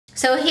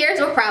So here's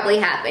what probably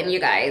happened,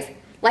 you guys.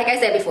 Like I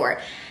said before,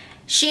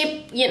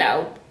 she, you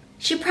know,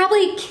 she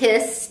probably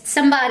kissed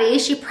somebody.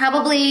 She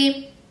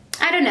probably,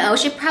 I don't know,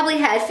 she probably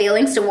had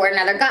feelings toward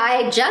another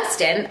guy.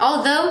 Justin,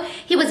 although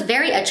he was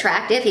very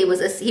attractive, he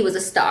was a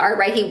star,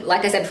 right? He,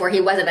 like I said before,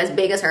 he wasn't as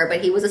big as her,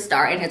 but he was a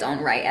star in his own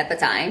right at the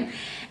time.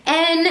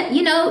 And,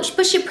 you know,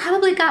 but she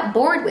probably got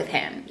bored with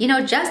him. You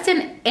know,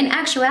 Justin, in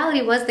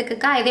actuality, was the good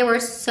guy. They were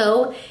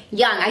so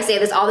young. I say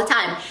this all the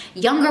time.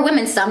 Younger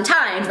women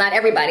sometimes, not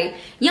everybody,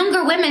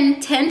 younger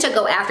women tend to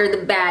go after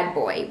the bad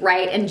boy,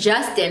 right? And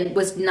Justin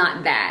was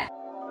not that.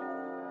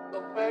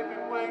 So baby,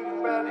 when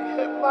you ready,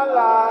 hit my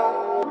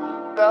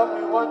line. Tell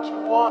me what you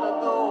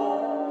wanna do.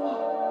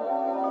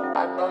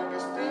 I know you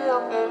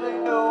still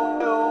feeling new.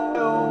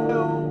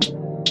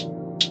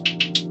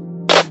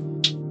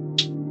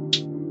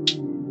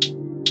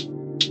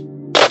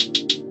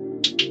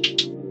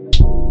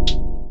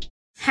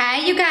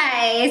 Hi you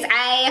guys,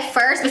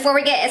 before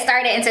we get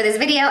started into this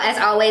video, as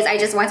always, I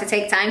just want to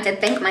take time to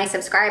thank my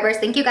subscribers.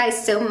 Thank you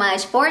guys so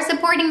much for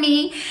supporting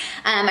me.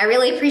 I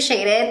really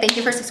appreciate it. Thank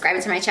you for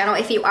subscribing to my channel.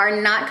 If you are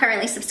not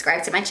currently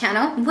subscribed to my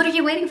channel, what are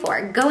you waiting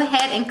for? Go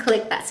ahead and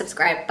click that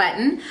subscribe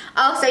button.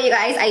 Also, you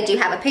guys, I do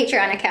have a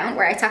Patreon account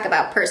where I talk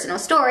about personal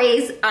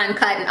stories,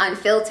 uncut and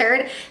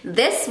unfiltered.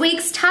 This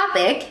week's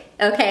topic,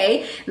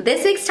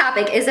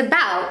 is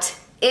about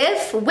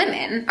if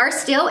women are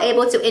still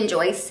able to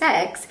enjoy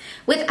sex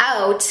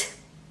without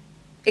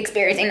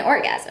experiencing an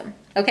orgasm,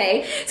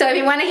 okay? So if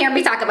you want to hear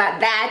me talk about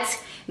that,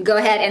 go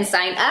ahead and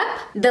sign up.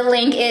 The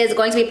link is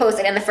going to be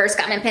posted in the first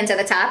comment pinned to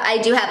the top. I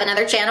do have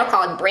another channel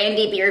called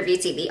Brandy Beer Review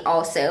TV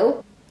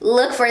also.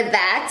 Look for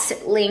that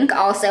link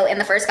also in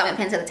the first comment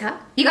pinned to the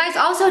top. You guys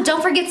also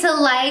don't forget to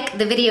like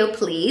the video,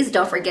 please.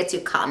 Don't forget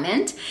to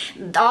comment.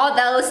 All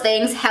those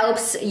things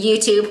helps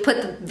YouTube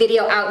put the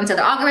video out into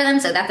the algorithm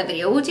so that the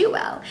video will do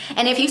well.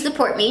 And if you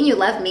support me and you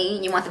love me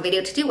and you want the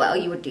video to do well,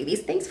 you would do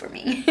these things for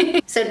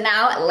me. So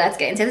now let's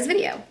get into this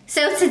video.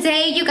 So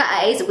today, you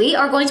guys, we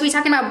are going to be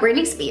talking about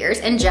Britney Spears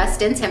and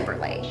Justin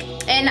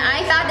Timberlake. And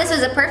I thought this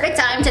was a perfect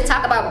time to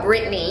talk about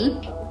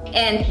Britney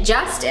and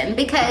Justin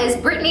because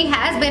Britney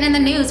has been in the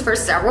news for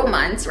several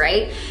months,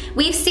 right?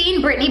 We've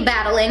seen Britney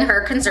battling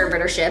her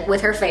conservatorship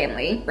with her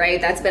family, right?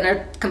 That's been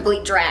a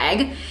complete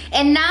drag.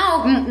 And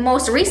now,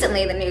 most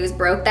recently, the news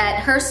broke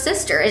that her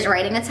sister is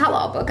writing a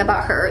tell-all book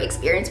about her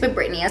experience with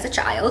Britney as a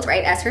child,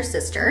 right? As her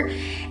sister.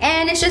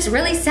 And it's just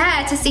really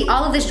sad to see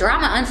all of this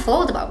drama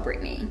unfold about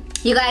Britney.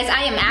 You guys,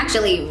 I am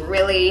actually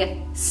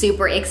really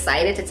super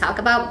excited to talk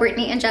about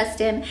Britney and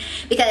Justin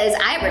because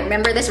I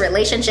remember this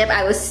relationship.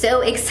 I was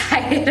so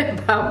excited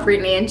about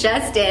Britney and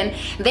Justin.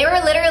 They were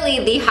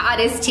literally the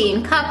hottest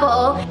teen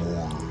couple.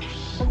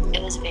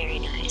 It was very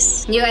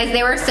nice. You guys,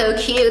 they were so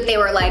cute. They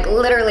were like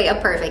literally a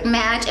perfect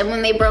match. And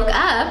when they broke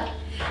up,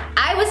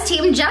 I was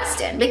team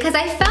Justin because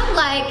I felt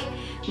like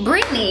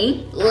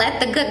Britney let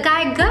the good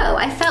guy go.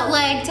 I felt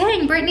like,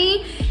 dang,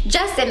 Britney,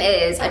 Justin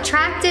is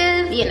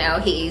attractive, you know,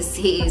 he's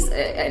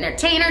an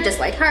entertainer just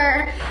like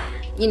her.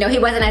 You know, he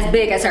wasn't as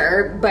big as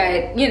her,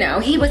 but you know,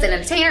 he was an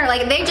entertainer.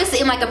 Like, they just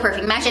seemed like a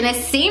perfect match, and it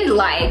seemed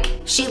like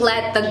she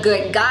let the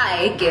good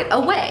guy get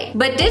away.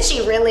 But did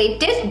she really?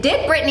 Did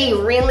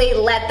Britney really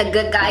let the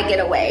good guy get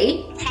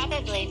away?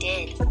 Probably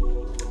did.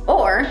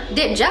 Or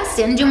did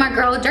Justin do my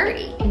girl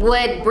dirty?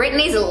 Would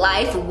Britney's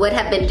life would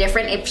have been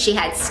different if she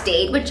had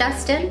stayed with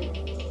Justin?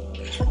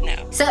 No.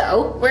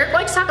 So we're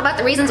going to talk about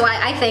the reasons why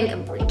I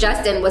think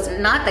Justin was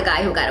not the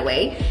guy who got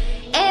away.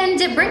 And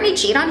did Britney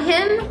cheat on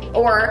him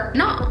or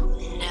not?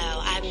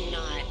 No, I'm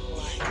not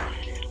like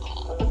that at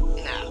all.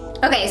 No.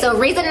 Okay, so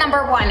reason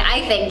number one,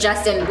 I think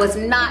Justin was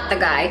not the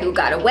guy who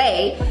got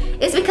away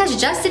is because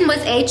Justin was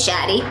a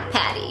chatty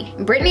Patty.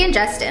 Britney and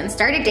Justin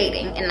started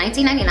dating in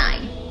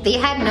 1999. They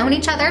had known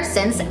each other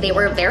since they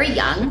were very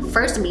young,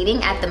 first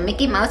meeting at the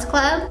Mickey Mouse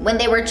Club when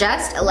they were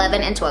just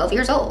 11 and 12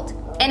 years old.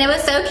 And it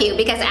was so cute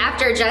because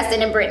after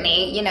Justin and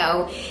Britney, you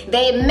know,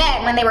 they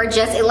met when they were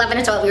just 11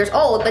 and 12 years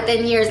old, but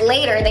then years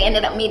later they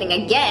ended up meeting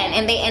again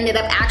and they ended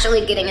up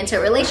actually getting into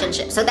a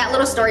relationship. So that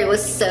little story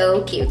was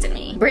so cute to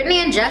me.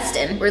 Britney and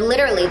Justin were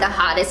literally the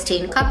hottest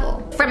teen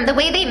couple. From the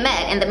way they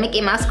met in the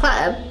Mickey Mouse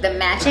Club, the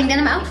matching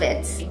denim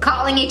outfits,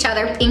 calling each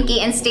other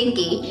Pinky and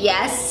Stinky,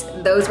 yes,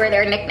 those were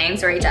their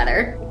nicknames for each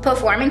other,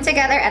 performing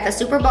together at the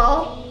Super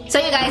Bowl. So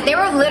you guys, they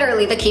were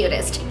literally the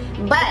cutest.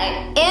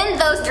 But in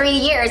those 3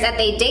 years that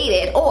they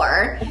dated,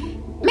 or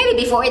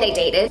maybe before they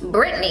dated,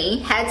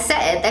 Britney had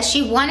said that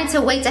she wanted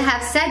to wait to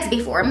have sex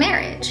before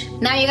marriage.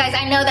 Now you guys,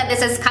 I know that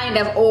this is kind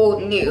of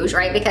old news,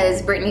 right?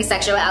 Because Britney's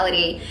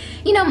sexuality,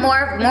 you know,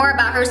 more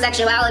about her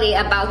sexuality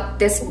about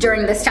this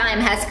during this time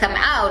has come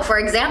out. For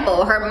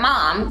example, her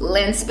mom,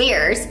 Lynn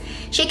Spears,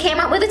 she came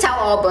out with a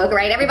tell-all book,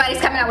 right? Everybody's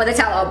coming out with a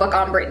tell-all book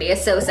on Britney.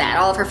 It's so sad.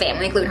 All of her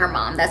family, including her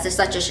mom. That's just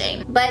such a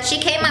shame. But she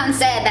came out and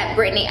said that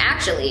Britney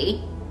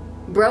actually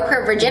broke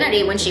her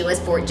virginity when she was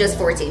just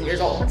 14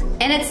 years old.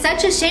 And it's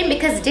such a shame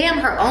because damn,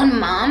 her own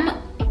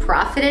mom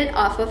profited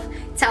off of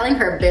telling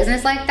her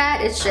business like that,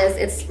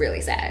 it's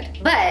really sad.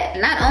 But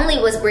not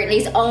only was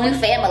Britney's own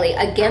family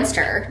against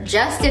her,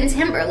 Justin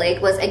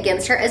Timberlake was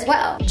against her as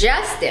well.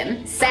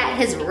 Justin sat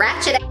his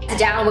ratchet ass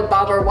down with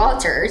Barbara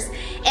Walters,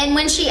 and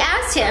when she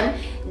asked him,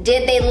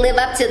 did they live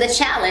up to the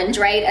challenge,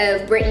 right,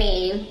 of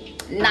Britney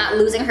not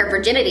losing her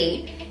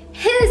virginity,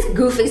 his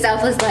goofy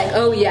self was like,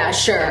 oh yeah,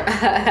 sure,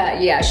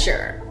 yeah,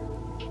 sure.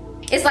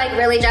 It's like,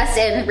 really,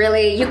 Justin,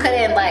 really? You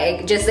couldn't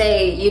like just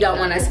say you don't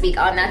want to speak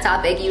on that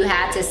topic. You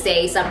had to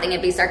say something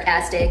and be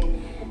sarcastic.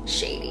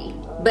 Shady.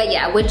 But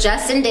yeah, what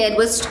Justin did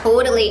was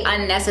totally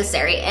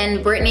unnecessary,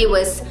 and Britney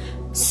was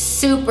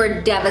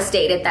super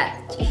devastated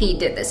that he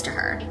did this to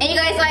her. And you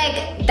guys,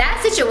 like, that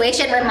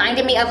situation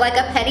reminded me of like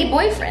a petty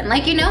boyfriend.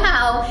 Like, you know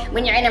how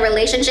when you're in a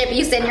relationship,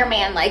 you send your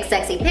man like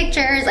sexy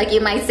pictures, like you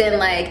might send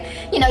like,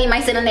 you know, you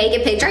might send a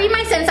naked picture, you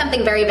might send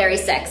something very, very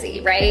sexy,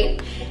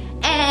 right?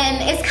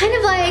 And it's kind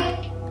of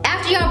like,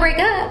 after y'all break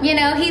up, you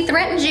know, he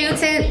threatens you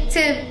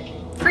to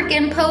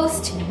freaking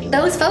post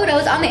those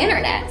photos on the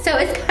internet. So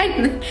it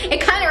kind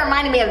of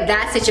reminded me of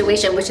that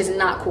situation, which is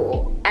not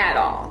cool at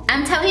all.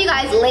 I'm telling you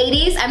guys,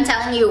 ladies, I'm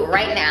telling you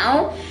right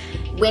now,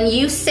 when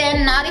you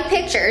send naughty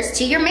pictures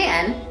to your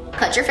man,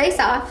 cut your face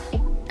off.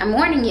 I'm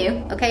warning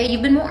you, okay?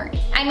 You've been warned.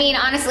 I mean,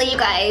 honestly, you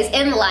guys,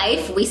 in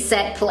life, we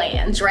set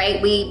plans,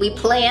 right? We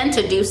plan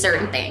to do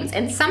certain things.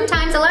 And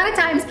sometimes, a lot of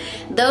times,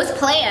 those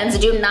plans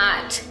do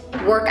not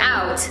work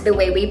out the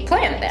way we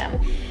planned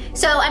them.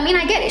 So, I mean,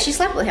 I get it. She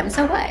slept with him,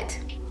 so what?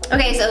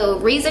 Okay, so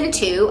reason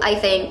 2, I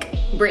think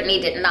Britney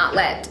did not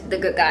let the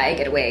good guy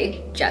get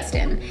away,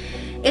 Justin,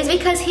 is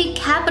because he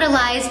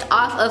capitalized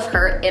off of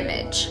her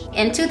image.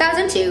 In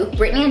 2002,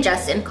 Britney and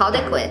Justin called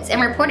it quits, and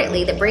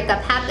reportedly the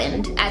breakup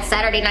happened at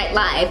Saturday Night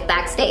Live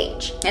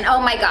backstage. And oh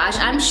my gosh,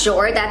 I'm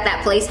sure that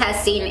that place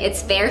has seen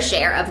its fair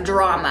share of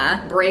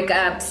drama,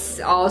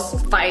 breakups, all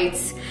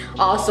fights,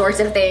 all sorts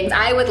of things.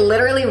 I would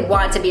literally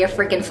want to be a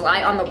freaking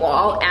fly on the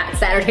wall at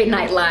Saturday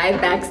Night Live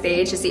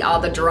backstage to see all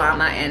the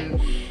drama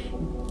and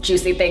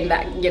juicy things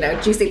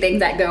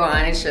that go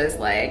on. It's just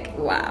like,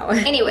 wow.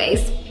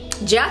 Anyways,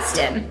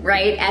 Justin,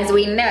 right, as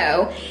we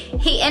know,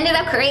 he ended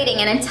up creating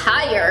an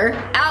entire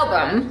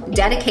album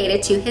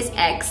dedicated to his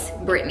ex,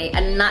 Britney,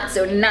 a not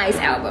so nice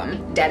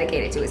album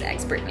dedicated to his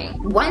ex, Britney.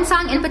 One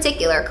song in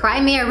particular,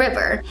 Cry Me a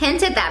River,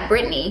 hinted that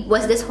Britney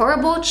was this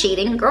horrible,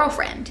 cheating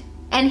girlfriend.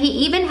 And he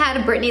even had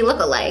a Britney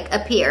lookalike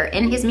appear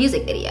in his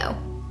music video.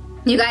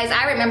 You guys,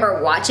 I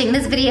remember watching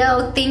this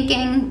video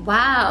thinking,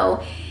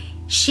 wow,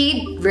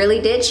 she really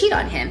did cheat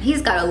on him.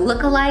 He's got a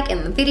lookalike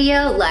in the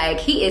video. Like,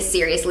 he is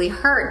seriously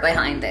hurt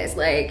behind this.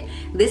 Like,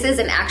 this is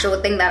an actual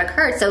thing that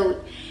occurred.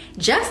 So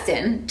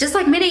Justin, just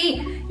like many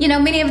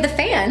of the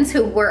fans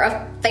who were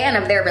a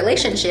fan of their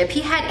relationship,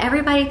 he had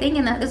everybody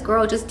thinking that this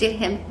girl just did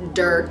him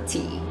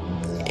dirty.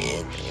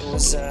 It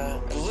was,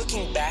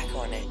 looking back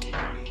on it,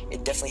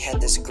 it definitely had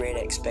this great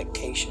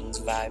expectations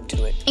vibe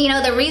to it. You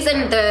know,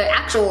 the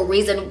actual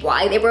reason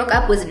why they broke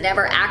up was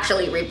never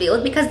actually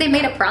revealed, because they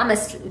made a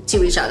promise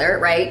to each other,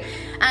 right?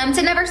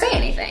 To never say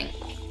anything.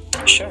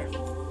 Sure.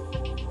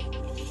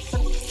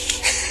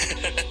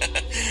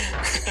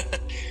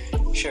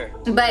 Sure.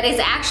 But it's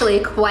actually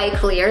quite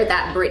clear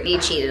that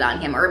Britney cheated on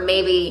him, or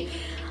maybe,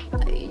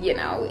 you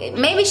know,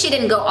 maybe she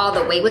didn't go all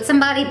the way with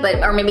somebody,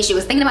 or maybe she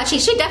was thinking about cheating.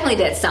 She definitely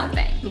did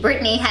something.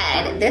 Britney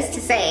had this to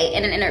say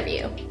in an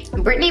interview.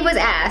 Britney was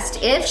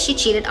asked if she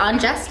cheated on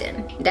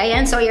Justin.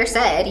 Diane Sawyer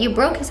said, "You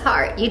broke his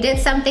heart. You did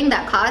something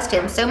that caused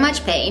him so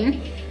much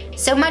pain,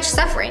 so much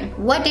suffering.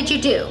 What did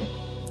you do?"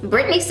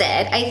 Britney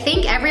said, "I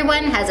think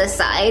everyone has a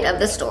side of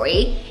the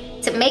story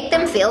to make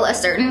them feel a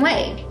certain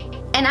way.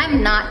 And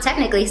I'm not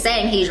technically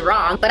saying he's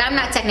wrong, but I'm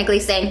not technically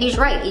saying he's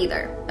right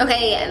either."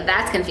 Okay,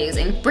 that's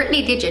confusing.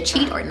 Britney, did you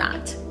cheat or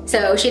not?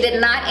 So she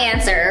did not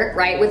answer,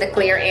 right, with a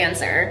clear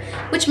answer,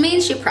 which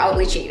means she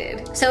probably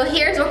cheated. So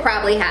here's what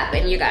probably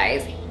happened, you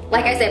guys.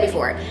 Like I said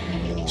before,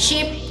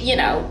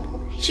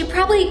 she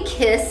probably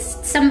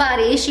kissed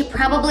somebody. She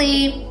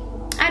probably,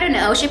 I don't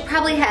know, she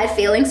probably had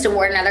feelings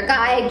toward another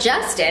guy.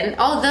 Justin,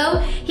 although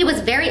he was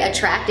very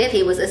attractive,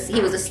 he was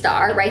a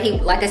star,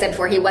 right? Like I said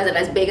before, he wasn't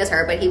as big as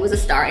her, but he was a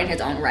star in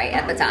his own right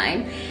at the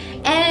time.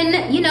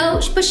 And, you know,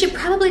 but she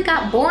probably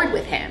got bored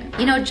with him.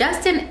 You know,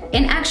 Justin,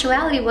 in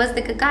actuality, was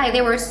the good guy.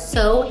 They were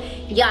so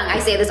young. I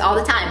say this all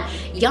the time.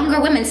 Younger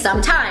women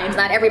sometimes,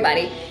 not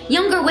everybody,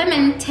 younger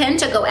women tend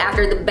to go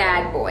after the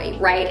bad boy,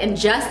 right? And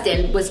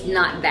Justin was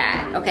not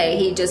that, okay?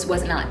 He just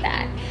was not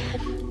that.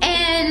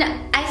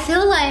 And I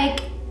feel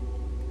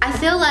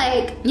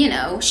like, you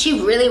know,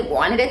 she really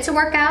wanted it to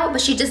work out,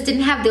 but she just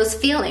didn't have those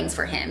feelings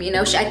for him. You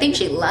know, I think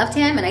she loved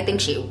him, and I think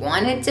she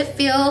wanted to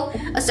feel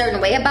a certain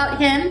way about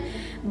him.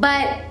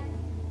 But,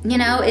 you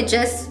know, it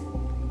just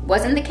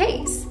wasn't the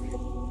case.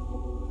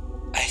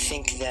 I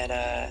think that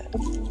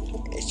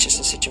it's just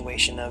a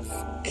situation of,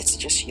 it's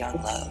just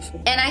young love.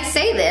 And I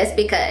say this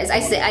because I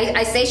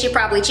say she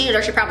probably cheated,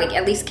 or she probably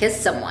at least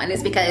kissed someone,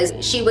 is because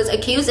she was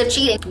accused of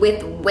cheating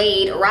with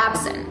Wade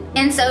Robson.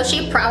 And so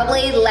she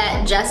probably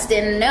let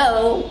Justin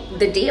know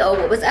the deal,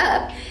 what was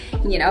up.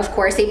 You know, of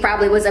course, he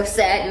probably was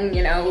upset and,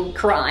 you know,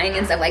 crying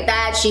and stuff like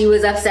that. She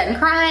was upset and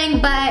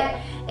crying, but,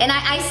 and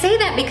I say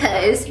that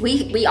because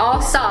we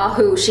all saw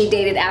who she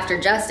dated after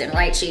Justin,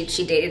 right? She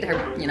dated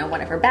her, you know, one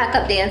of her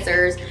backup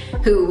dancers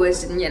who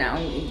was, you know,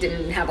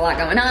 didn't have a lot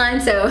going on.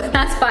 So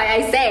that's why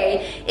I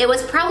say it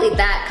was probably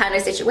that kind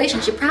of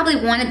situation. She probably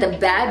wanted the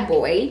bad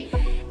boy,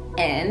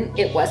 and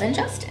it wasn't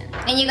Justin.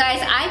 And you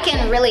guys, I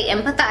can really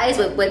empathize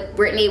with what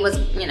Britney was,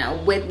 you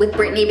know, with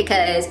Britney,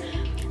 because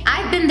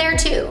I've been there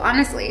too,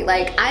 honestly.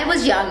 Like, I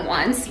was young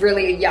once,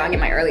 really young in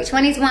my early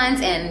 20s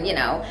once, and, you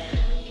know,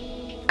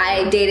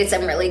 I dated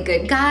some really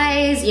good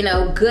guys, you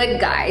know,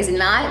 good guys,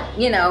 not,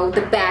 you know,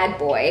 the bad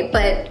boy,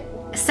 but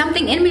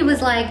something in me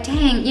was like,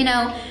 dang, you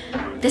know,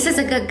 this is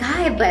a good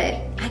guy, but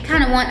I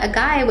kind of want a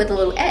guy with a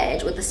little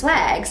edge, with the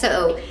swag.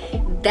 So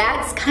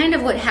that's kind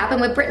of what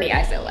happened with Britney,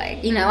 I feel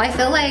like. You know, I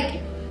feel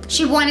like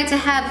she wanted to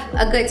have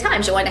a good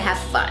time. She wanted to have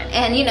fun.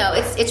 And you know,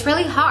 it's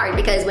really hard,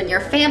 because when your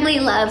family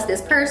loves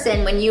this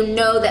person, when you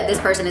know that this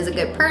person is a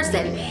good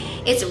person,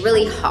 it's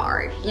really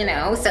hard, you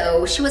know?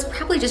 So she was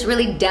probably just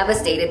really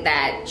devastated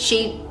that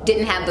she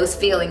didn't have those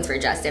feelings for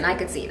Justin. I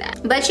could see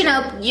that. But you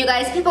know, you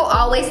guys, people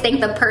always think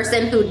the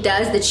person who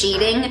does the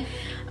cheating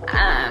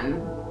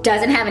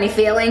doesn't have any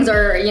feelings,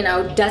 or, you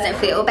know, doesn't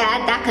feel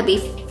bad. That could be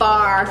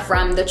far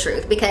from the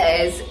truth,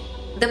 because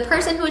the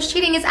person who is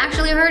cheating is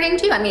actually hurting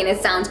too. I mean,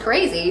 it sounds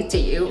crazy to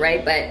you,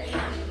 right? But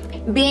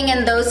being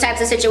in those types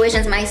of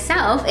situations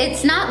myself,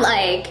 it's not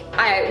like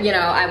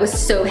I was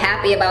so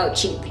happy about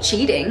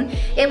cheating.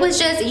 It was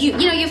just, you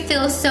know, you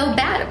feel so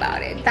bad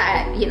about it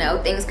that, you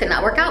know, things could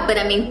not work out. But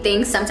I mean,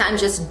 things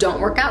sometimes just don't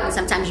work out, and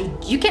sometimes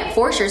you can't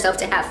force yourself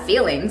to have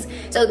feelings.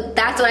 So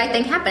that's what I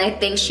think happened. I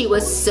think she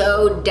was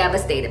so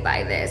devastated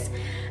by this.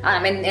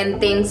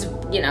 And things,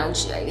 you know,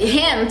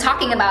 him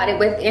talking about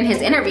it in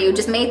his interview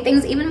just made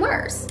things even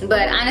worse.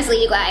 But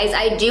honestly, you guys,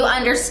 I do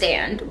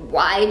understand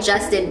why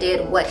Justin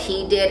did what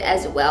he did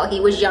as well.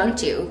 He was young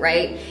too,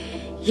 right?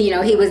 You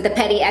know, he was the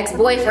petty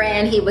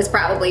ex-boyfriend. He was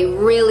probably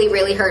really,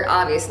 really hurt,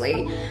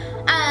 obviously.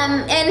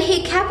 And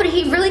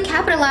he really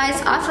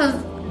capitalized off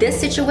of this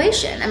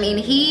situation. I mean,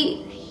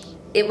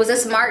 it was a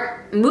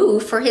smart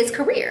move for his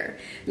career.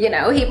 You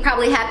know, he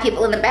probably had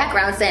people in the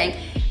background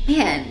saying,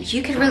 man,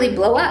 you could really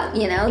blow up,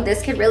 you know,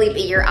 this could really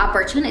be your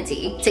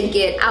opportunity to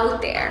get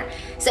out there.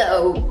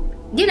 So,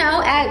 you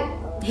know,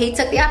 he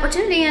took the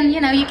opportunity, and,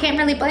 you know, you can't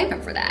really blame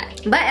him for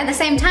that. But at the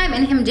same time,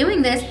 in him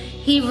doing this,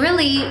 he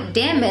really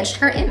damaged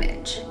her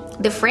image.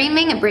 The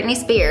Framing Britney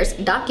Spears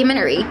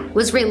documentary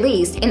was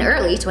released in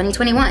early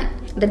 2021.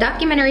 The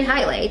documentary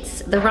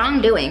highlights the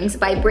wrongdoings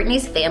by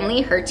Britney's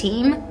family, her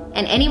team,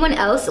 and anyone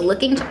else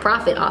looking to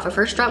profit off of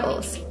her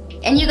struggles.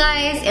 And you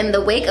guys, in the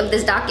wake of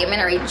this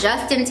documentary,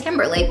 Justin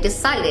Timberlake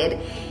decided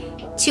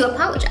to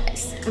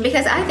apologize,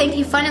 because I think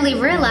he finally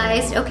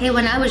realized, okay,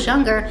 when I was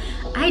younger,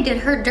 I did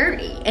her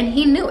dirty, and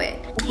he knew it.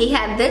 He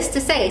had this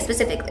to say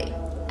specifically: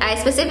 I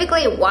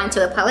specifically want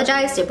to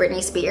apologize to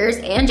Britney Spears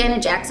and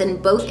Janet Jackson,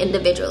 both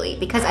individually,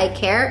 because I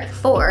care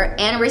for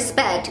and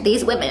respect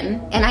these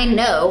women, and I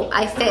know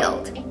I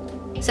failed.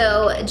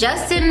 So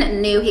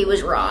Justin knew he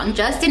was wrong.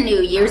 Justin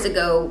knew years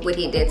ago what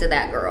he did to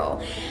that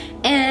girl.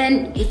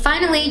 And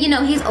finally, you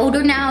know, he's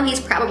older now, he's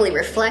probably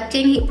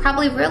reflecting, he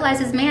probably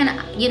realizes, man,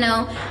 you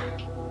know,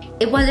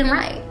 it wasn't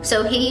right.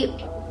 So he,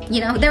 you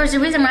know, there was a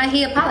reason why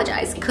he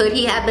apologized. Could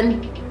he have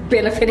been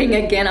benefiting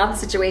again off the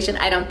situation?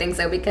 I don't think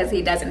so, because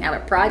he doesn't have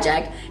a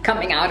project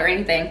coming out or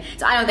anything.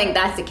 So I don't think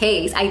that's the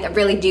case. I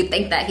really do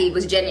think that he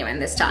was genuine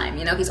this time.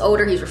 You know, he's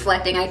older, he's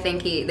reflecting. I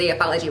think the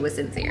apology was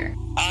sincere.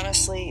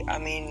 Honestly, I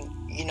mean,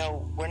 you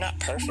know, we're not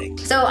perfect.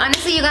 So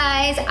honestly, you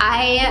guys,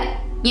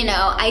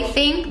 I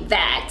think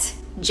that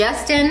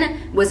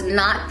Justin was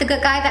not the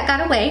good guy that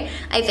got away.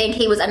 I think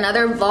he was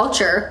another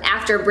vulture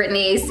after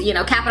Britney's, you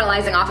know,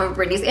 capitalizing off of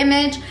Britney's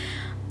image.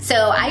 So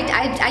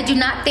I do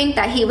not think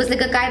that he was the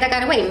good guy that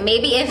got away.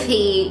 Maybe if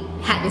he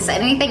hadn't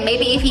said anything,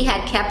 maybe if he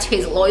had kept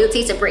his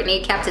loyalty to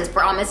Britney, kept his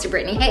promise to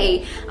Britney,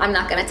 hey, I'm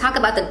not gonna talk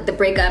about the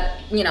breakup,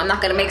 you know, I'm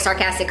not gonna make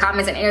sarcastic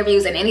comments in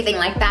interviews and anything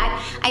like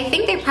that, I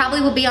think they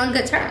probably would be on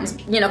good terms.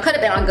 You know, could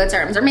have been on good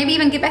terms, or maybe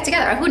even get back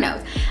together, who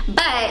knows.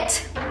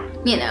 But,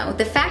 you know,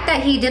 the fact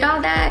that he did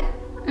all that,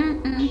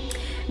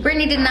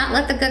 Britney did not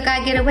let the good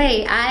guy get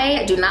away.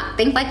 I do not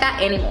think like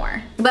that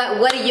anymore. But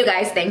what do you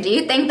guys think? Do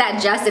you think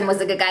that Justin was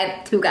the good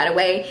guy who got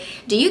away?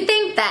 Do you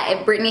think that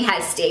if Britney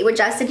had stayed with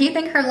Justin, do you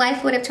think her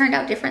life would have turned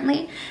out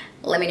differently?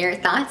 Let me know your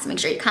thoughts. Make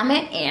sure you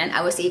comment, and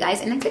I will see you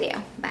guys in the next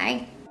video.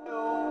 Bye.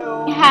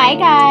 Hi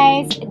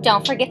guys,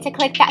 don't forget to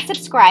click that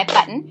subscribe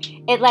button.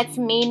 It lets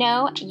me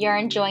know you're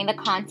enjoying the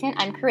content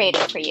I'm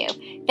creating for you.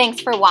 Thanks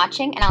for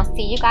watching, and I'll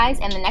see you guys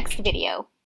in the next video.